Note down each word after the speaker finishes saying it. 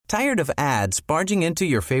Tired of ads barging into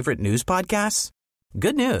your favorite news podcasts?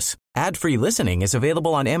 Good news. Ad-free listening is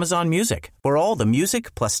available on Amazon Music for all the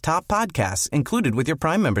music plus top podcasts included with your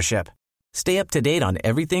Prime membership. Stay up to date on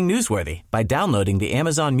everything newsworthy by downloading the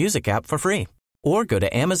Amazon Music app for free or go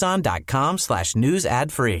to amazon.com/news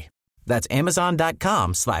ad free. That's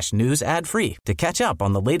amazon.com/news ad free to catch up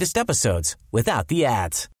on the latest episodes without the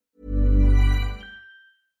ads.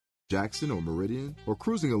 Jackson or Meridian, or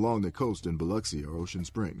cruising along the coast in Biloxi or Ocean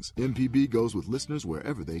Springs, MPB goes with listeners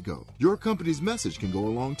wherever they go. Your company's message can go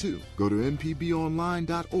along too. Go to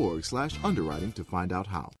mpbonline.org/underwriting to find out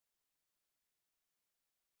how.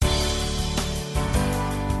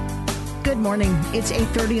 Good morning. It's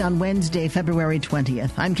 8:30 on Wednesday, February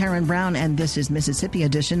 20th. I'm Karen Brown, and this is Mississippi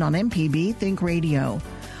Edition on MPB Think Radio.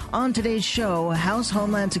 On today's show, House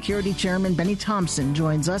Homeland Security Chairman Benny Thompson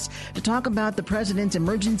joins us to talk about the president's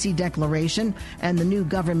emergency declaration and the new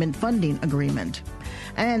government funding agreement.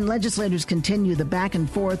 And legislators continue the back and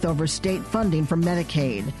forth over state funding for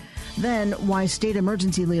Medicaid. Then, why state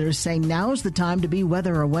emergency leaders say now's the time to be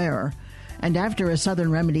weather aware. And after a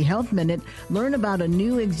Southern Remedy Health Minute, learn about a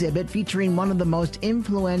new exhibit featuring one of the most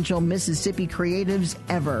influential Mississippi creatives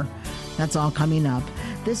ever. That's all coming up.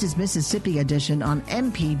 This is Mississippi Edition on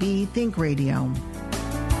MPB Think Radio.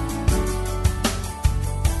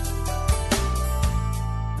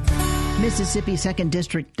 Mississippi 2nd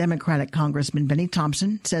District Democratic Congressman Benny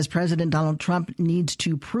Thompson says President Donald Trump needs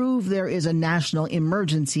to prove there is a national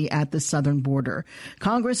emergency at the southern border.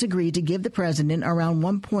 Congress agreed to give the president around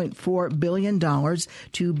 $1.4 billion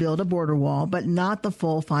to build a border wall, but not the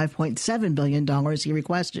full $5.7 billion he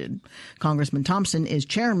requested. Congressman Thompson is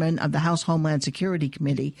chairman of the House Homeland Security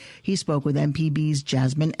Committee. He spoke with MPB's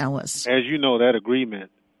Jasmine Ellis. As you know, that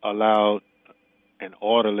agreement allowed an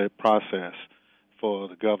orderly process for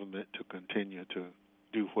the government to continue to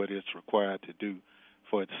do what it's required to do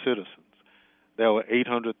for its citizens. There were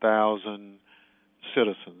 800,000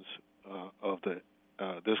 citizens of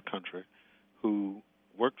this country who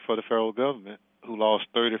worked for the federal government who lost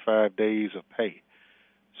 35 days of pay.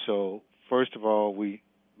 So first of all, we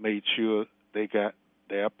made sure they got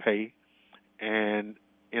their pay, and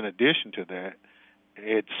in addition to that,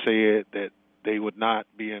 it said that they would not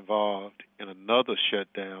be involved in another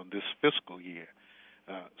shutdown this fiscal year.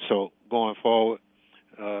 So going forward,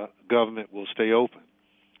 government will stay open.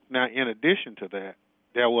 Now, in addition to that,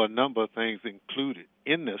 there were a number of things included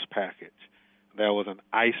in this package. There was an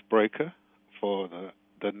icebreaker for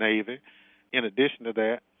the Navy. In addition to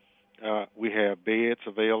that, we have beds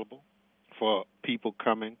available for people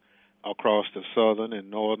coming across the southern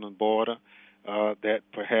and northern border that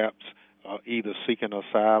perhaps are either seeking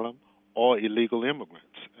asylum or illegal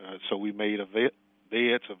immigrants. So we made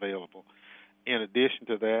beds available. In addition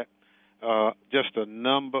to that, just a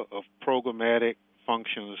number of programmatic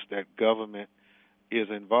functions that government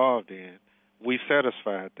is involved in, we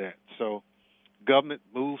satisfied that. So government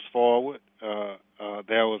moves forward.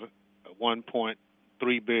 There was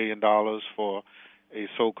 $1.3 billion for a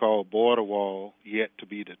so-called border wall yet to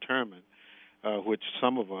be determined, which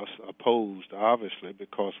some of us opposed, obviously,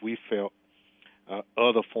 because we felt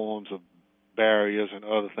other forms of barriers and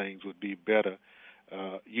other things would be better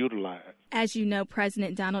utilized. As you know,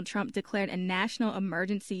 President Donald Trump declared a national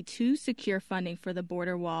emergency to secure funding for the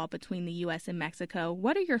border wall between the U.S. and Mexico.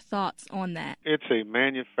 What are your thoughts on that? It's a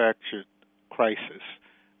manufactured crisis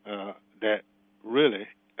that really,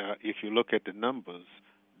 if you look at the numbers,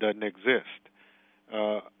 doesn't exist.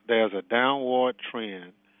 There's a downward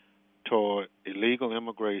trend toward illegal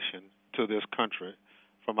immigration to this country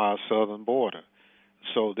from our southern border.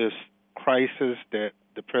 So this crisis that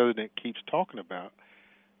the president keeps talking about,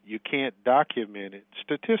 you can't document it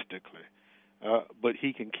statistically, but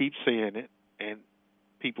he can keep saying it, and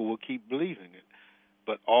people will keep believing it.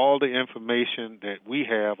 But all the information that we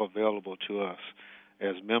have available to us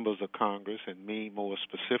as members of Congress, and me more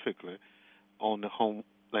specifically on the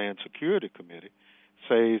Homeland Security Committee,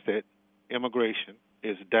 says that immigration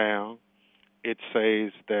is down. It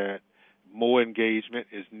says that more engagement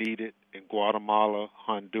is needed in Guatemala,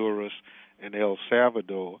 Honduras, and El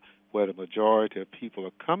Salvador, where the majority of people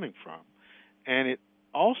are coming from. And it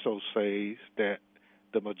also says that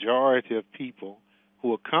the majority of people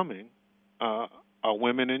who are coming are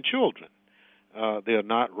women and children. They're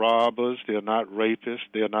not robbers, they're not rapists,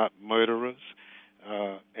 they're not murderers.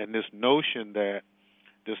 And this notion that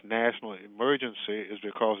this national emergency is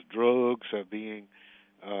because drugs are being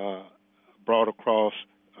brought across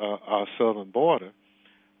our southern border.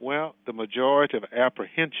 Well, the majority of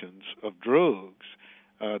apprehensions of drugs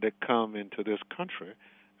that come into this country,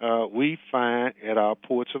 we find at our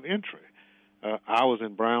ports of entry. I was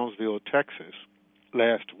in Brownsville, Texas,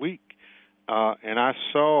 last week, and I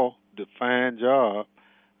saw the fine job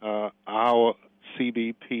our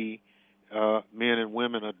CBP men and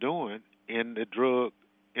women are doing in the drug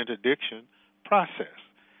interdiction process.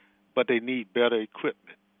 But they need better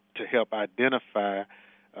equipment to help identify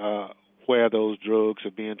where those drugs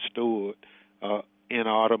are being stored in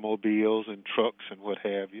automobiles and trucks and what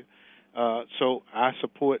have you. So I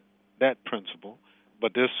support that principle.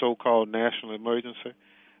 But this so-called national emergency,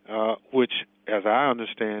 which, as I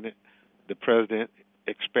understand it, the president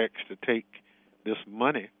expects to take this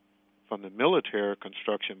money from the military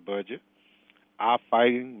construction budget. Our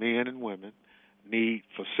fighting men and women need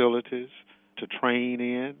facilities to train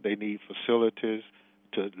in. They need facilities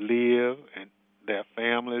to live, and their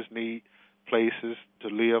families need places to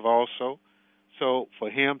live also. So for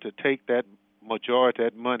him to take that majority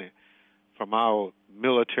of that money from our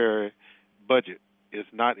military budget is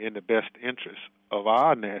not in the best interest of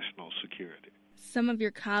our national security. Some of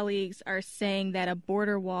your colleagues are saying that a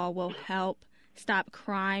border wall will help stop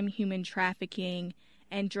crime, human trafficking,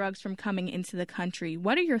 and drugs from coming into the country.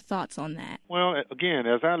 What are your thoughts on that? Well, again,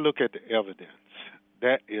 as I look at the evidence,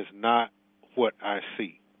 that is not what I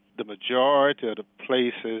see. The majority of the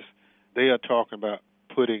places they are talking about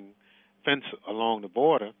putting fence along the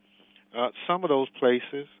border, some of those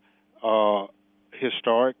places are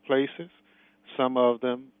historic places. Some of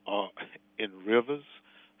them are in rivers.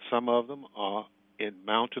 Some of them are in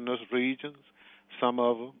mountainous regions. Some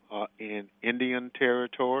of them are in Indian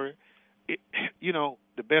territory.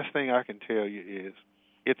 The best thing I can tell you is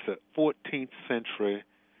it's a 14th century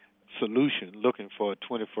solution looking for a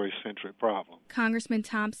 21st century problem. Congressman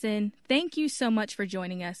Thompson, thank you so much for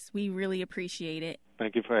joining us. We really appreciate it.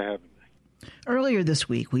 Thank you for having me. Earlier this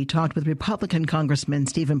week, we talked with Republican Congressman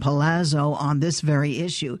Stephen Palazzo on this very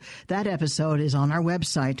issue. That episode is on our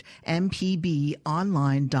website,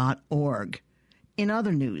 mpbonline.org. In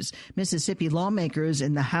other news, Mississippi lawmakers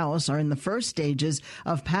in the House are in the first stages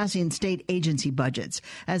of passing state agency budgets.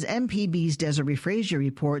 As MPB's Desiree Frazier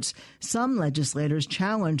reports, some legislators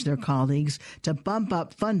challenge their colleagues to bump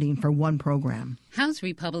up funding for one program. House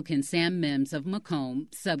Republican Sam Mims of Macomb,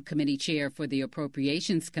 subcommittee chair for the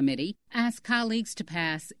Appropriations Committee, asked colleagues to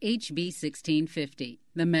pass HB 1650.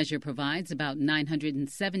 The measure provides about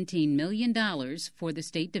 $917 million for the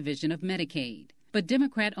State Division of Medicaid. But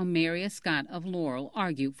Democrat Omeria Scott of Laurel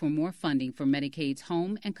argued for more funding for Medicaid's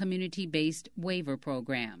home and community-based waiver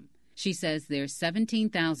program. She says there's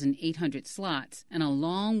 17,800 slots and a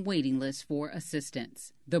long waiting list for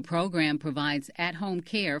assistance. The program provides at-home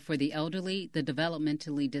care for the elderly, the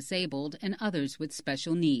developmentally disabled, and others with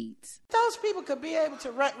special needs. Those people could be able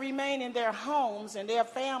to remain in their homes, and their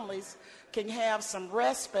families can have some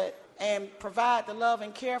respite and provide the love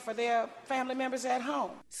and care for their family members at home.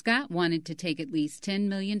 Scott wanted to take at least $10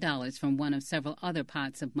 million from one of several other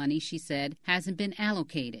pots of money she said hasn't been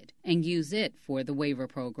allocated and use it for the waiver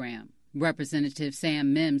program. Representative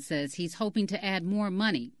Sam Mims says he's hoping to add more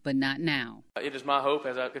money, but not now. It is my hope,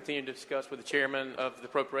 as I continue to discuss with the chairman of the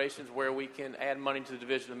appropriations, where we can add money to the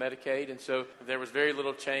Division of Medicaid. And so there was very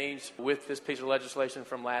little change with this piece of legislation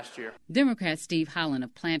from last year. Democrat Steve Holland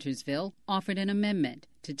of Plantersville offered an amendment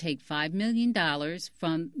to take $5 million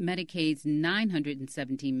from Medicaid's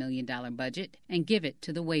 $917 million budget and give it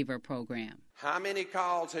to the waiver program. How many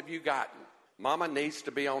calls have you gotten? Mama needs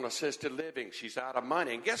to be on assisted living. She's out of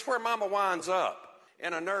money. And guess where Mama winds up?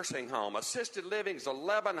 In a nursing home. Assisted living is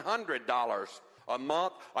 $1,100 a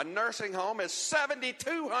month. A nursing home is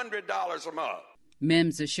 $7,200 a month.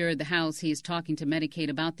 Mims assured the House he is talking to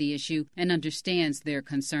Medicaid about the issue and understands their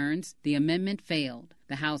concerns. The amendment failed.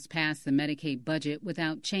 The House passed the Medicaid budget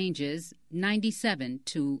without changes,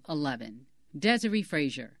 97-11. Desiree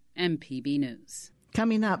Frazier, MPB News.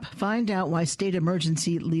 Coming up, find out why state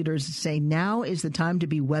emergency leaders say now is the time to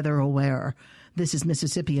be weather aware. This is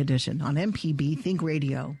Mississippi Edition on MPB Think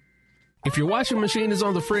Radio. If your washing machine is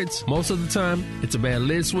on the fritz, most of the time, it's a bad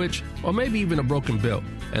lid switch or maybe even a broken belt.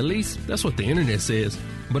 At least, that's what the internet says.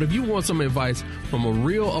 But if you want some advice from a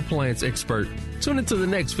real appliance expert, tune into the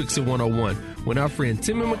next Fix It 101 when our friend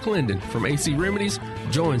Timmy McClendon from AC Remedies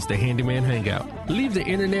joins the Handyman Hangout. Leave the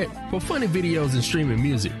internet for funny videos and streaming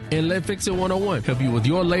music, and let Fix It 101 help you with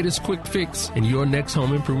your latest quick fix in your next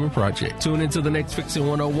home improvement project. Tune into the next Fix It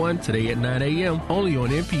 101 today at 9 a.m. only on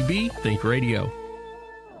MPB Think Radio.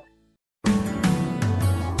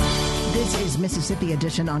 This is today's Mississippi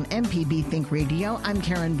edition on MPB Think Radio. I'm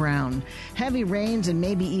Karen Brown. Heavy rains and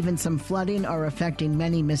maybe even some flooding are affecting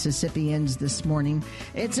many Mississippians this morning.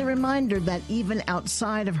 It's a reminder that even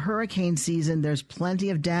outside of hurricane season, there's plenty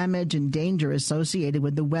of damage and danger associated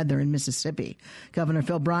with the weather in Mississippi. Governor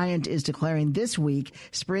Phil Bryant is declaring this week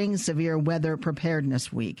Spring Severe Weather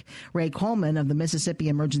Preparedness Week. Ray Coleman of the Mississippi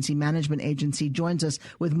Emergency Management Agency joins us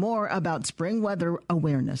with more about spring weather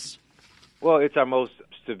awareness. Well, it's our most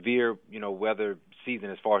severe, weather season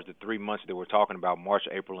as far as the 3 months that we're talking about, March,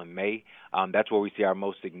 April, and May. That's where we see our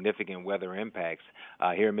most significant weather impacts.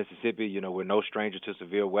 Here in Mississippi, we're no stranger to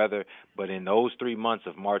severe weather, but in those 3 months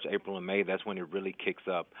of March, April, and May, that's when it really kicks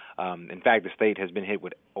up. In fact, the state has been hit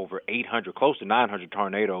with over 800, close to 900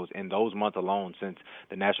 tornadoes in those months alone since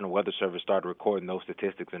the National Weather Service started recording those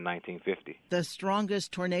statistics in 1950. The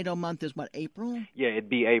strongest tornado month is what, April? Yeah, it'd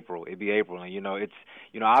be April.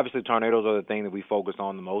 And, obviously tornadoes are the thing that we focus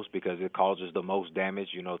on the most because it causes the most damage.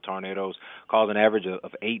 Tornadoes cause an average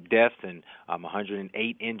of 8 deaths and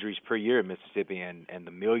 108 injuries per year in Mississippi, and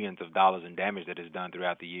the millions of dollars in damage that is done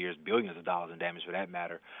throughout the years, billions of dollars in damage for that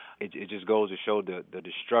matter. It just goes to show the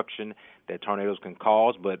destruction that tornadoes can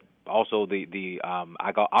cause, but also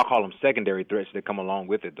I'll call them secondary threats that come along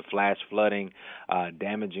with it, the flash flooding,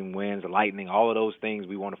 damaging winds, lightning, all of those things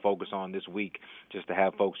we want to focus on this week just to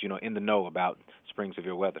have folks, in the know about spring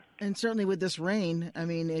severe weather. And certainly with this rain,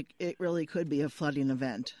 it really could be a flooding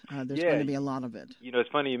event. There's going to be a lot of it. It's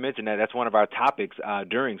funny you mentioned that. That's one of our topics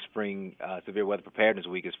during Spring Severe Weather Preparedness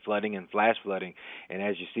Week is flooding and flash flooding. And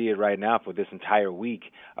as you see it right now for this entire week,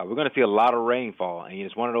 we're going to see a lot of rainfall. And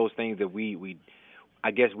it's one of those things that we I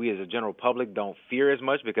guess we as a general public don't fear as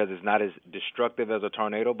much because it's not as destructive as a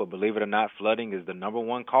tornado, but believe it or not, flooding is the number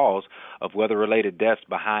one cause of weather-related deaths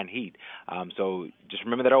behind heat. So just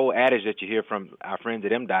remember that old adage that you hear from our friends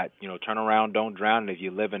at MDOT, turn around, don't drown, and if you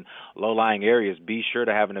live in low-lying areas, be sure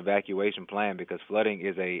to have an evacuation plan because flooding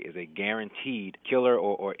is a guaranteed killer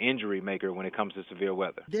or injury maker when it comes to severe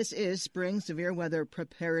weather. This is Spring Severe Weather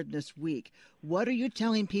Preparedness Week. What are you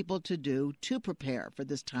telling people to do to prepare for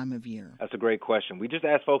this time of year? That's a great question. We just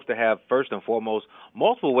ask folks to have, first and foremost,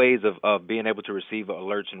 multiple ways of being able to receive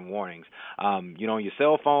alerts and warnings. On your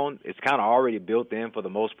cell phone, it's kind of already built in for the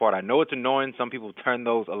most part. I know it's annoying. Some people turn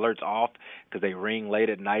those alerts off because they ring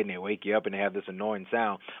late at night and they wake you up and they have this annoying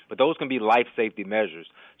sound. But those can be life safety measures.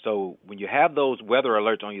 So when you have those weather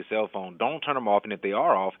alerts on your cell phone, don't turn them off. And if they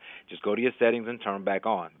are off, just go to your settings and turn them back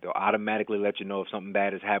on. They'll automatically let you know if something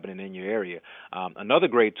bad is happening in your area. Another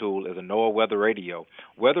great tool is a NOAA weather radio.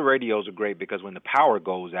 Weather radios are great because when the power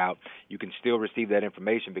goes out, you can still receive that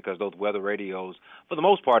information because those weather radios, for the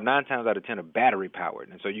most part, 9 times out of 10 are battery powered.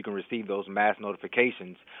 And so you can receive those mass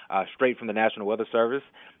notifications straight from the National Weather Service.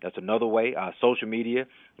 That's another way. Social media,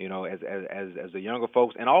 as the younger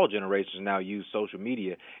folks and all generations now use social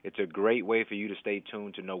media, it's a great way for you to stay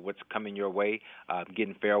tuned to know what's coming your way,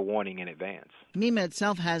 getting fair warning in advance. MEMA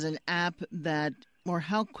itself has an app or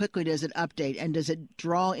how quickly does it update, and does it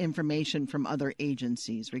draw information from other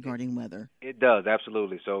agencies regarding weather? It does,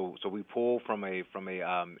 absolutely. So we pull from a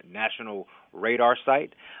national radar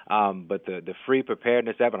site, but the free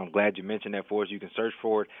preparedness app, and I'm glad you mentioned that for us. You can search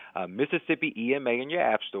for it, Mississippi EMA in your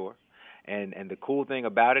app store. And the cool thing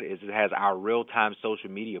about it is it has our real-time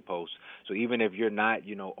social media posts. So even if you're not,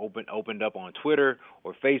 opened up on Twitter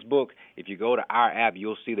or Facebook, if you go to our app,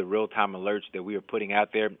 you'll see the real-time alerts that we are putting out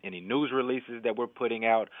there, any news releases that we're putting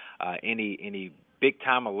out, any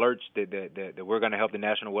big-time alerts that we're going to help the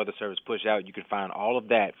National Weather Service push out. You can find all of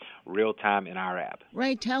that real-time in our app.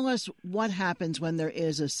 Ray, tell us what happens when there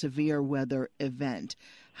is a severe weather event.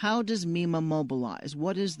 How does MEMA mobilize?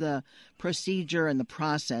 What is the procedure and the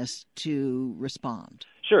process to respond?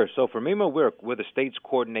 Sure. So for MEMA, we're the state's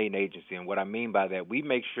coordinating agency, and what I mean by that, we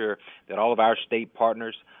make sure that all of our state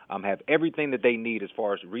partners have everything that they need as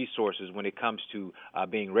far as resources when it comes to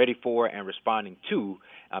being ready for and responding to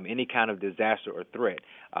any kind of disaster or threat.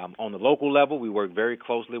 On the local level, we work very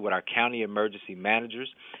closely with our county emergency managers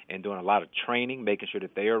and doing a lot of training, making sure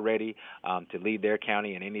that they are ready to lead their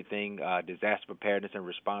county in anything disaster preparedness and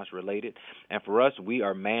response related. And for us, we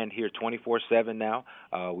are manned here 24/7 now.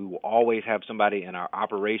 We will always have somebody in our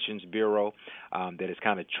operations bureau that is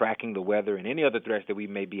kind of tracking the weather and any other threats that we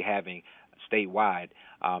may be having statewide.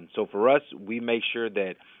 So for us, we make sure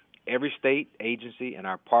that every state agency and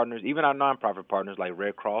our partners, even our nonprofit partners like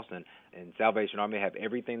Red Cross and Salvation Army, have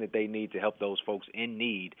everything that they need to help those folks in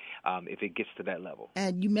need if it gets to that level.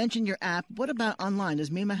 And you mentioned your app. What about online?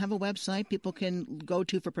 Does MEMA have a website people can go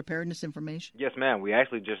to for preparedness information? Yes, ma'am. We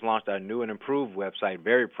actually just launched our new and improved website.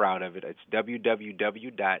 Very proud of it. It's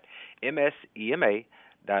www.msema.com.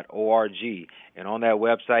 And on that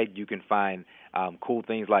website, you can find cool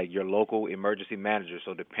things like your local emergency manager.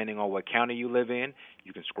 So depending on what county you live in,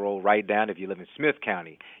 you can scroll right down. If you live in Smith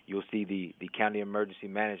County, you'll see the county emergency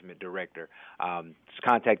management director.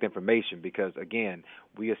 Contact information, because, again,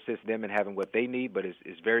 we assist them in having what they need, but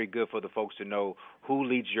it's very good for the folks to know who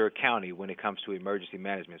leads your county when it comes to emergency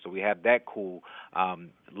management. So we have that cool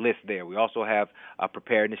list there. We also have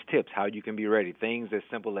preparedness tips, how you can be ready, things as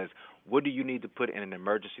simple as what do you need to put in an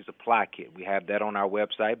emergency supply kit. We have that on our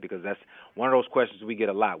website because that's one of those questions we get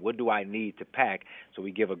a lot. What do I need to pack? So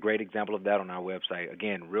we give a great example of that on our website.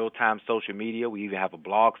 Again, real-time social media. We even have a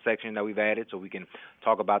blog section that we've added so we can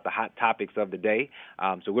talk about the hot topics of the day.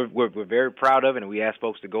 So we're very proud of it, and we ask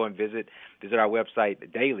folks to go and visit our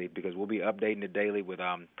website daily because we'll be updating it daily with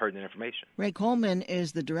pertinent information. Ray Coleman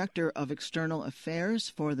is the Director of External Affairs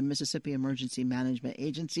for the Mississippi Emergency Management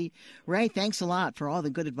Agency. Ray, thanks a lot for all the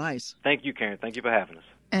good advice. Thank you, Karen. Thank you for having us.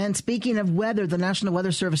 And speaking of weather, the National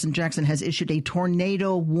Weather Service in Jackson has issued a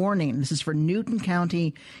tornado warning. This is for Newton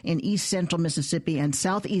County in east central Mississippi and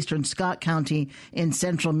southeastern Scott County in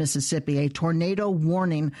central Mississippi. A tornado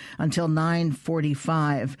warning until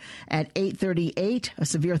 9:45. At 8:38, a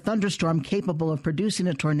severe thunderstorm capable of producing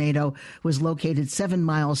a tornado was located 7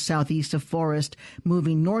 miles southeast of Forest,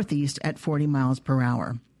 moving northeast at 40 miles per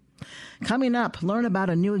hour. Coming up, learn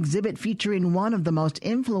about a new exhibit featuring one of the most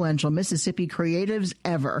influential Mississippi creatives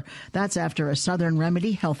ever. That's after a Southern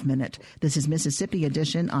Remedy Health Minute. This is Mississippi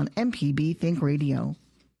Edition on MPB Think Radio.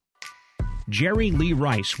 Jerry Lee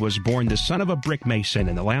Rice was born the son of a brick mason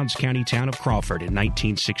in the Lowndes County town of Crawford in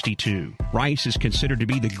 1962. Rice is considered to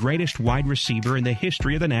be the greatest wide receiver in the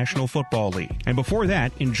history of the National Football League, and before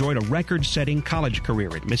that enjoyed a record-setting college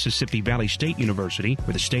career at Mississippi Valley State University,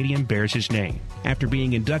 where the stadium bears his name. After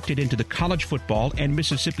being inducted into the College Football and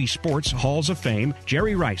Mississippi Sports Halls of Fame,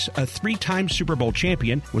 Jerry Rice, a three-time Super Bowl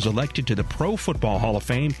champion, was elected to the Pro Football Hall of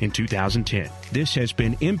Fame in 2010. This has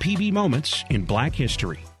been MPB Moments in Black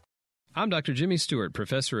History. I'm Dr. Jimmy Stewart,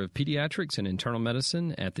 Professor of Pediatrics and Internal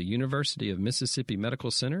Medicine at the University of Mississippi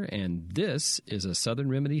Medical Center, and this is a Southern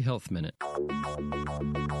Remedy Health Minute. Good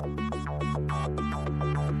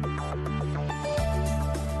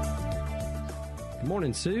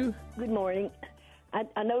morning, Sue. Good morning.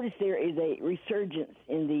 I noticed there is a resurgence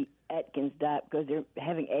in the Atkins diet because they're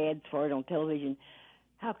having ads for it on television.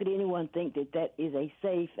 How could anyone think that that is a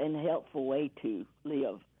safe and helpful way to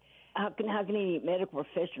live? How can any medical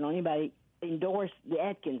professional, anybody, endorse the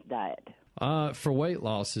Atkins diet? For weight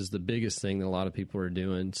loss is the biggest thing that a lot of people are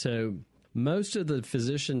doing. So most of the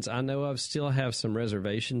physicians I know of still have some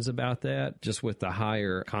reservations about that, just with the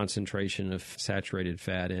higher concentration of saturated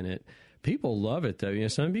fat in it. People love it, though. You know,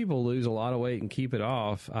 some people lose a lot of weight and keep it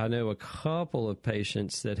off. I know a couple of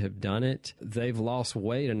patients that have done it. They've lost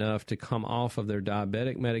weight enough to come off of their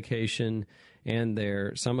diabetic medication and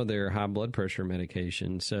some of their high blood pressure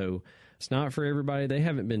medication. So it's not for everybody. They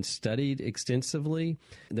haven't been studied extensively.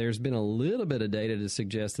 There's been a little bit of data to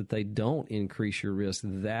suggest that they don't increase your risk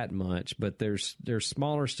that much, but there's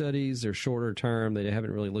smaller studies, they're shorter term. They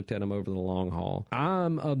haven't really looked at them over the long haul.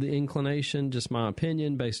 I'm of the inclination, just my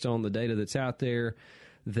opinion, based on the data that's out there,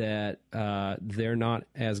 that they're not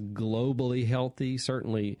as globally healthy.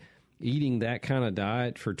 Certainly, eating that kind of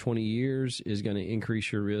diet for 20 years is going to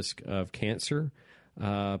increase your risk of cancer,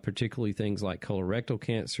 particularly things like colorectal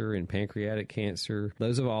cancer and pancreatic cancer.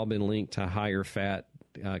 Those have all been linked to higher fat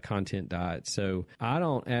content diets. So I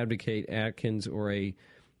don't advocate Atkins or a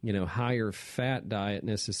higher fat diet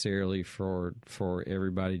necessarily for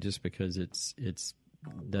everybody, just because it's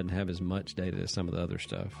doesn't have as much data as some of the other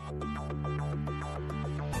stuff.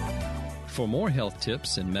 For more health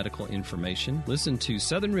tips and medical information, listen to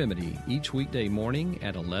Southern Remedy each weekday morning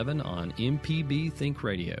at 11 on MPB Think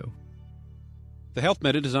Radio. The Health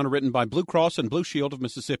Minute is underwritten by Blue Cross and Blue Shield of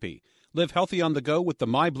Mississippi. Live healthy on the go with the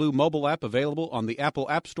MyBlue mobile app, available on the Apple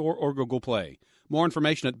App Store or Google Play. More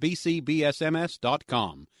information at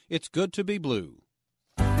bcbsms.com. It's good to be blue.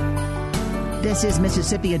 This is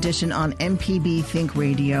Mississippi Edition on MPB Think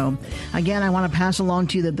Radio. Again, I want to pass along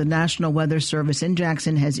to you that the National Weather Service in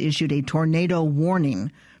Jackson has issued a tornado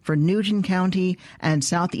warning for Newton County and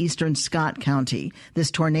southeastern Scott County.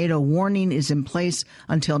 This tornado warning is in place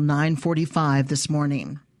until 9:45 this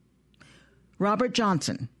morning. Robert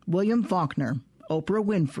Johnson, William Faulkner, Oprah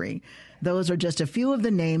Winfrey, Those are just a few of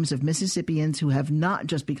the names of Mississippians who have not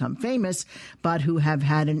just become famous, but who have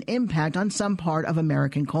had an impact on some part of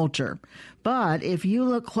American culture. But if you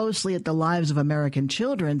look closely at the lives of American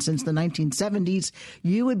children since the 1970s,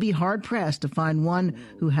 you would be hard-pressed to find one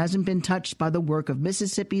who hasn't been touched by the work of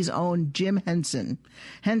Mississippi's own Jim Henson.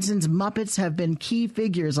 Henson's Muppets have been key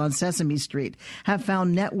figures on Sesame Street, have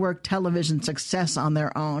found network television success on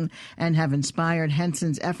their own, and have inspired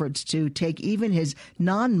Henson's efforts to take even his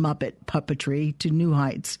non-Muppet puppetry to new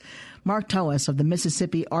heights. Mark Toas of the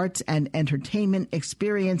Mississippi Arts and Entertainment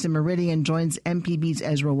Experience in Meridian joins MPB's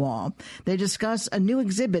Ezra Wall. They discuss a new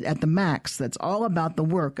exhibit at the Max that's all about the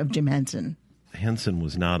work of Jim Henson. Henson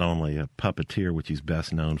was not only a puppeteer, which he's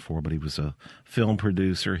best known for, but he was a film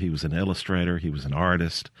producer, he was an illustrator, he was an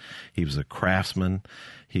artist, he was a craftsman,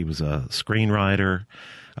 he was a screenwriter.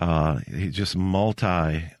 He's just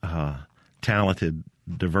multi-talented,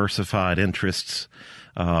 diversified interests.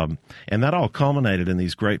 And that all culminated in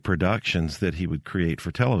these great productions that he would create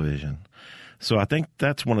for television. So I think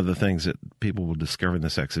that's one of the things that people will discover in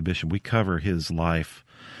this exhibition. We cover his life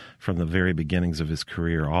from the very beginnings of his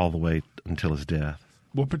career all the way until his death.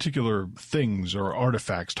 What particular things or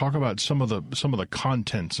artifacts? Talk about some of the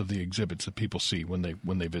contents of the exhibits that people see when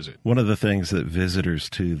they visit. One of the things that visitors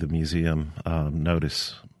to the museum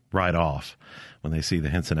notice right off when they see the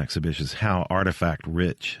Henson exhibition is how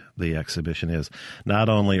artifact-rich the exhibition is. Not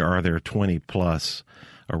only are there 20-plus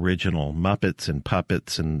original Muppets and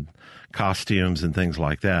puppets and costumes and things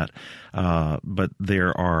like that, but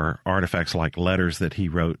there are artifacts like letters that he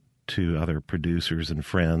wrote to other producers and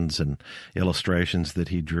friends and illustrations that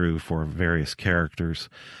he drew for various characters,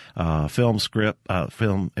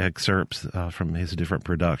 film excerpts from his different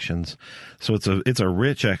productions. So it's a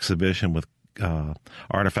rich exhibition with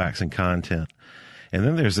artifacts and content. And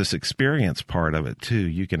then there's this experience part of it, too.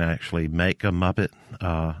 You can actually make a Muppet,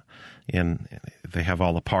 and they have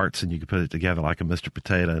all the parts, and you can put it together like a Mr.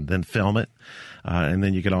 Potato and then film it. And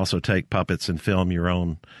then you can also take puppets and film your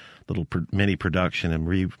own little mini production and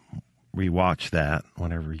rewatch that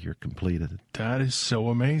whenever you're completed. That is so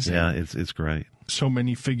amazing. Yeah, it's great. So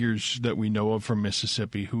many figures that we know of from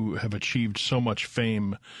Mississippi who have achieved so much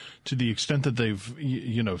fame to the extent that they've,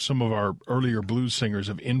 some of our earlier blues singers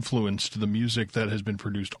have influenced the music that has been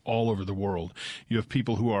produced all over the world. You have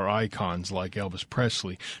people who are icons like Elvis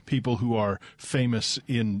Presley, people who are famous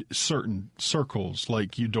in certain circles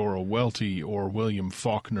like Eudora Welty or William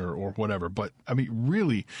Faulkner or whatever. But, I mean,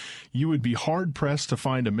 really, you would be hard-pressed to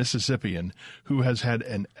find a Mississippian who has had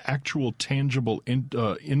an actual tangible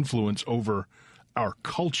influence over our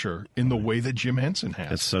culture in the way that Jim Henson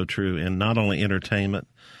has. It's so true. And not only entertainment,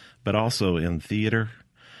 but also in theater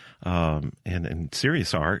and in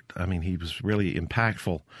serious art. I mean, he was really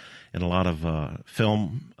impactful in a lot of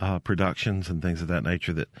film productions and things of that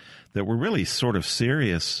nature that were really sort of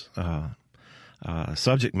serious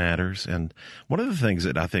subject matters. And one of the things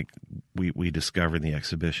that I think we discover in the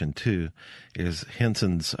exhibition, too, is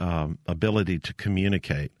Henson's ability to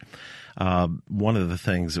communicate. One of the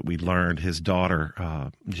things that we learned, his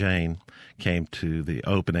daughter, Jane, came to the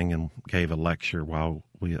opening and gave a lecture while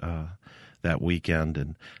that weekend,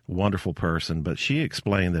 and wonderful person. But she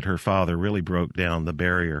explained that her father really broke down the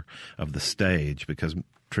barrier of the stage, because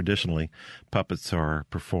traditionally puppets are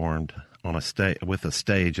performed on a with a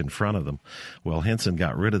stage in front of them. Well, Henson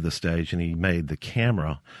got rid of the stage and he made the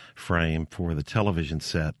camera frame for the television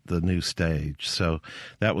set the new stage. So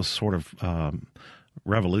that was sort of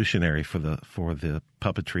revolutionary for the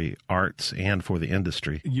puppetry arts and for the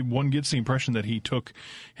industry. One gets the impression that he took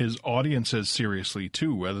his audiences seriously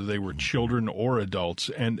too, whether they were children or adults,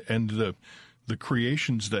 and the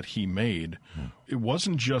creations that he made. It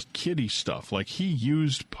wasn't just kiddie stuff. Like, he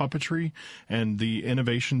used puppetry and the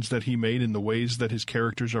innovations that he made in the ways that his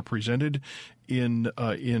characters are presented in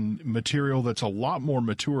material that's a lot more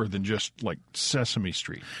mature than just like Sesame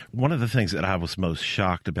Street. One of the things that I was most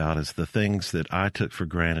shocked about is the things that I took for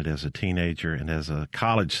granted as a teenager and as a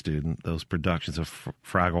college student, those productions of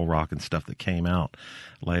Fraggle Rock and stuff that came out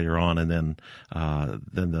later on, and then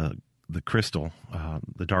the Crystal,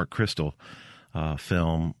 the Dark Crystal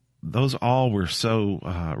film. Those all were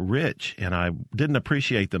so rich, and I didn't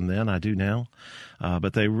appreciate them then. I do now.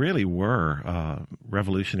 But they really were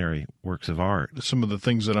revolutionary works of art. Some of the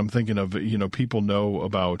things that I'm thinking of, people know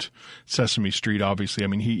about Sesame Street, obviously. I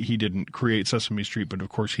mean, he didn't create Sesame Street, but of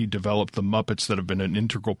course he developed the Muppets that have been an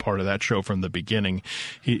integral part of that show from the beginning.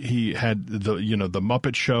 He had the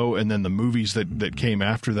Muppet Show, and then the movies that came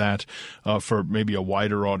after that for maybe a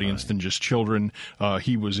wider audience than just children.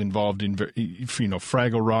 He was involved in,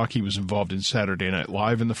 Fraggle Rock. He was involved in Saturday Night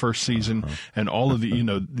Live in the first season, and all of the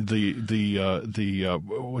the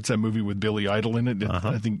what's that movie with Billy Idol in it?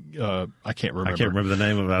 I think I can't remember. I can't remember the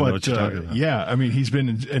name of it. I know what you're talking about. Yeah, I mean, he's been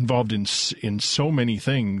involved in so many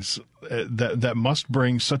things that must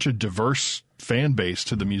bring such a diverse fan base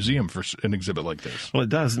to the museum for an exhibit like this. Well, it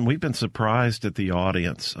does, and we've been surprised at the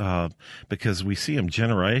audience because we see them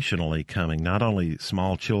generationally coming, not only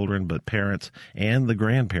small children, but parents and the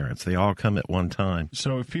grandparents. They all come at one time.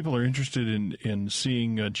 So if people are interested in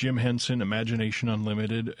seeing Jim Henson, Imagination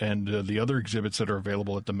Unlimited, and the other exhibits that are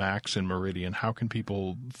available at the Max in Meridian, how can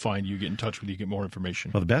people find you, get in touch with you, get more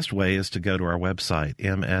information? Well, the best way is to go to our website,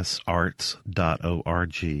 msarts.org.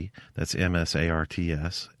 That's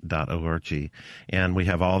msarts.org. And we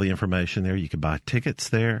have all the information there. You can buy tickets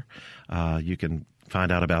there. You can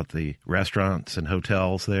find out about the restaurants and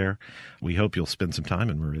hotels there. We hope you'll spend some time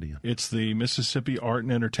in Meridian. It's the Mississippi Art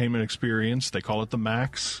and Entertainment Experience. They call it the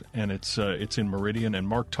MAX, and it's in Meridian. And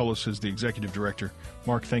Mark Tullis is the executive director.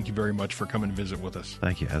 Mark, thank you very much for coming to visit with us.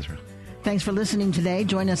 Thank you, Ezra. Thanks for listening today.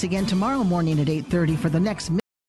 Join us again tomorrow morning at 8:30 for the next